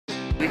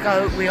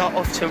We are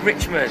off to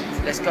Richmond.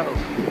 Let's go.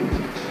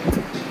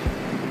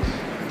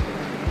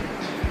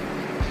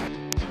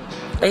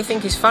 They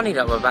think it's funny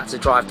that we're about to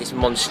drive this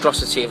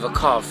monstrosity of a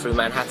car through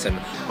Manhattan.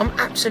 I'm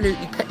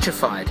absolutely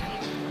petrified.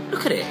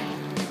 Look at it.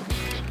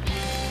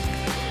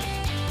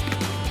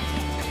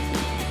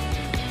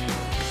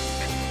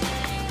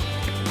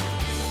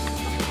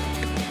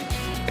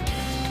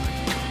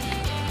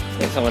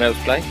 Let someone else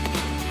play.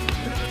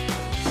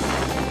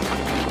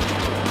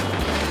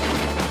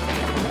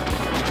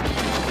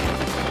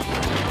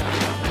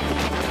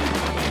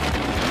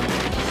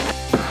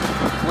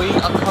 We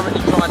are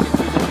currently driving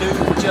through the New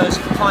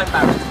Jersey Pine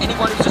Barrens.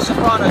 Anyone who's a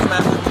Sopranos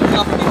man would be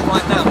loving this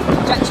right now.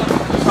 Jack's on the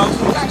controls,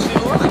 he's actually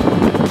alright.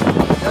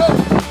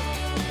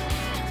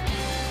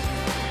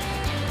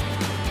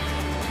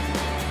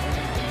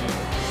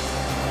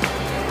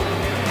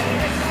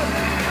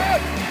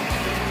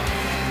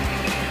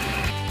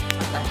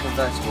 That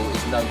convertible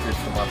is no good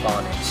for my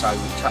Barnet, so we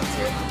chucked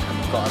it and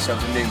we've got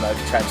ourselves a new mode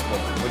of transport.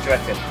 What do you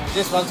reckon?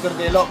 This one's going to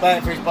be a lot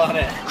better for his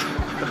Barnet.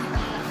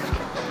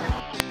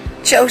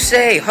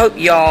 Chelsea, hope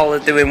y'all are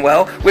doing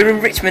well. We're in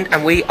Richmond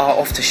and we are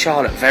off to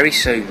Charlotte very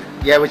soon.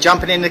 Yeah, we're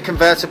jumping in the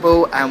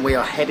convertible and we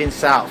are heading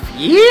south.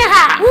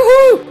 Yeah!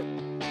 Woohoo!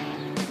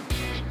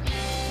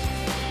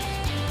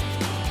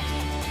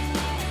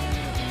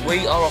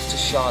 We are off to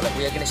Charlotte.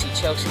 We are going to see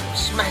Chelsea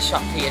smash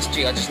up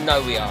PSG. I just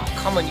know we are.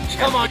 Come on, you champions.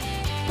 Come on.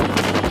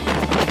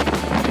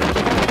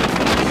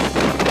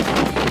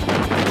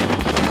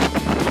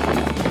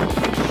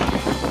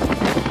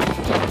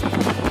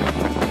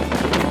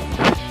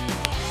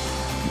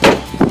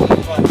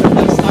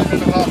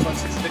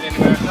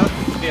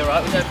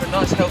 We're going for a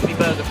nice healthy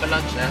burger for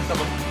lunch now, come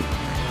on.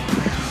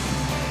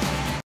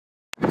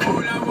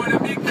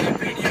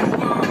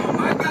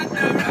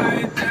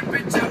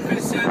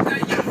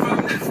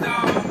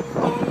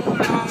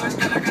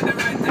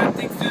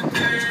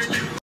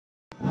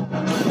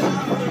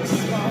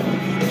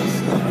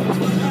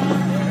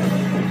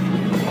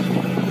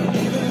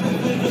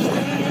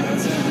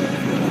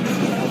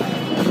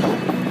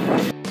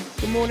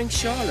 Good morning,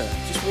 Charlotte.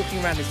 Just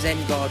walking around a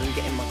Zen garden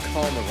getting my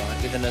karma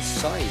right with an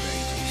acai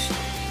ladies.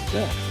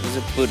 Yeah, there's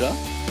a Buddha.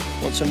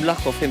 Want some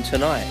luck off him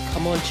tonight.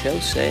 Come on,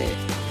 Chelsea.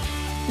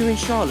 You're in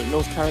Charlotte,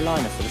 North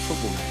Carolina for the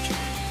football match.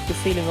 You're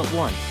feeling at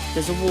one.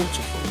 There's a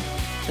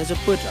waterfall. There's a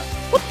Buddha.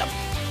 What the?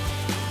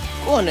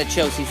 Go on the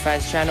Chelsea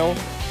Fans Channel.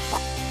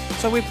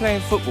 So we're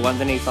playing football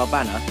underneath our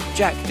banner.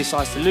 Jack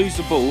decides to lose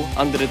the ball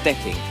under the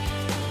decking.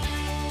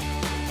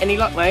 Any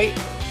luck, mate?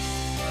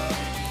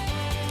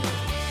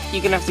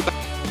 You're going to have to go.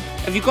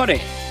 Have you got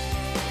it?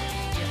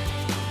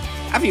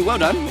 Have you? Well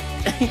done.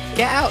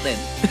 Get out then.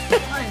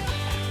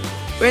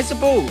 Where's the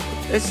ball?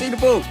 Let's see the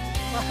ball.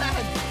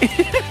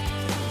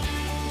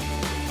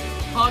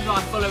 Hard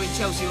life following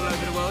Chelsea all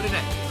over the world, isn't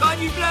it? Go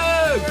on, you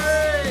Blues!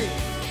 Hey!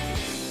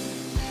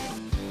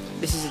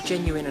 This is a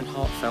genuine and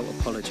heartfelt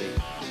apology.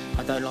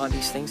 I don't like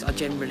these things. I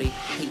generally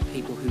hate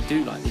people who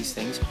do like these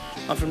things.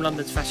 I'm from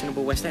London's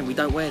fashionable West End. We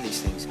don't wear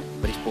these things,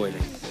 but it's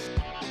boiling.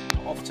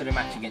 Off to the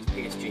match against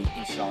PSG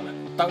in Charlotte.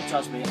 Don't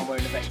judge me, I'm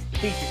wearing the vest.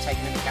 He's just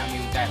taking the camera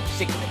all down. I'm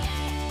sick of it.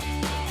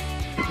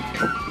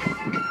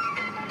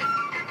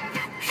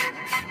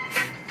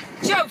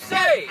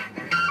 Chelsea!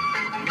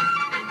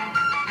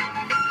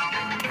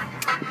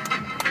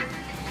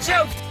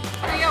 Chelsea!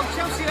 Hey, yo,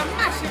 Chelsea are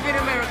massive in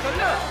America,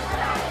 look!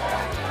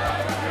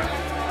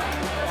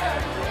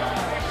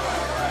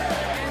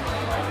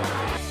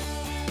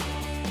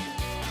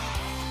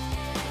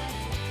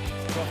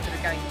 We're off to the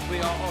game. We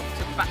are off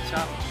to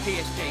batter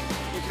PSG.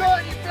 Go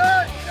on, you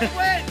Blues! You'll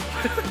win!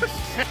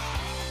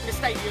 The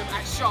stadium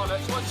at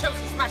Charlotte. So once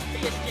Chelsea smash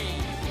PSG.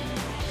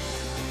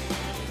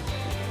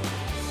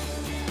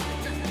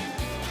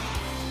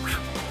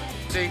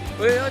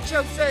 We are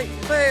Chelsea,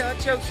 we are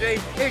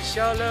Chelsea, it's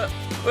Charlotte.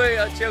 We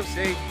are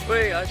Chelsea,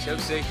 we are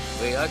Chelsea,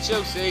 we are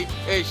Chelsea,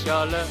 it's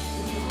Charlotte.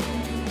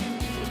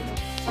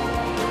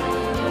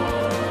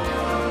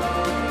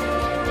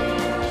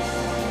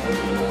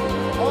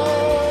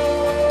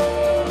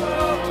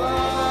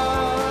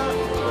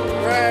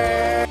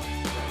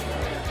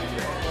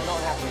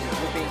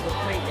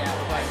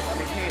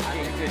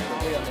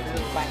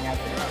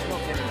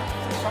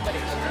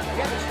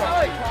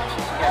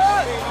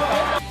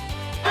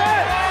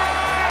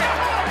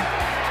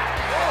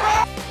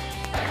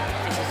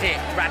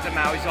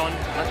 Radamel is on.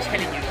 I'm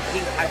telling you, he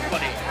has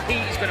got it. He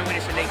is going to win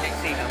us the league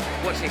next season.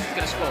 Watch this, he's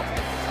going to score.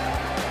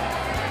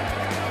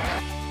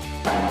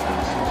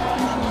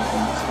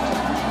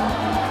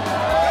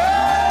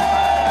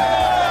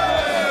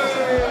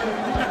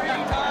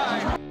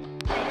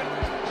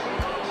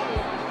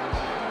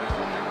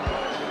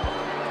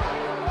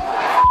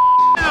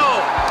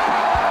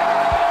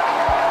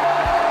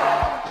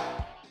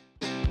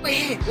 We're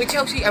here, we're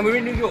Chelsea and we're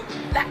in New York.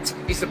 That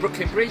is the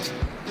Brooklyn Bridge.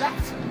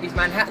 That is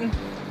Manhattan.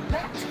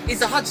 That is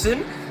the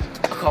Hudson.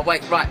 I can't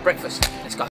wait. Right, breakfast.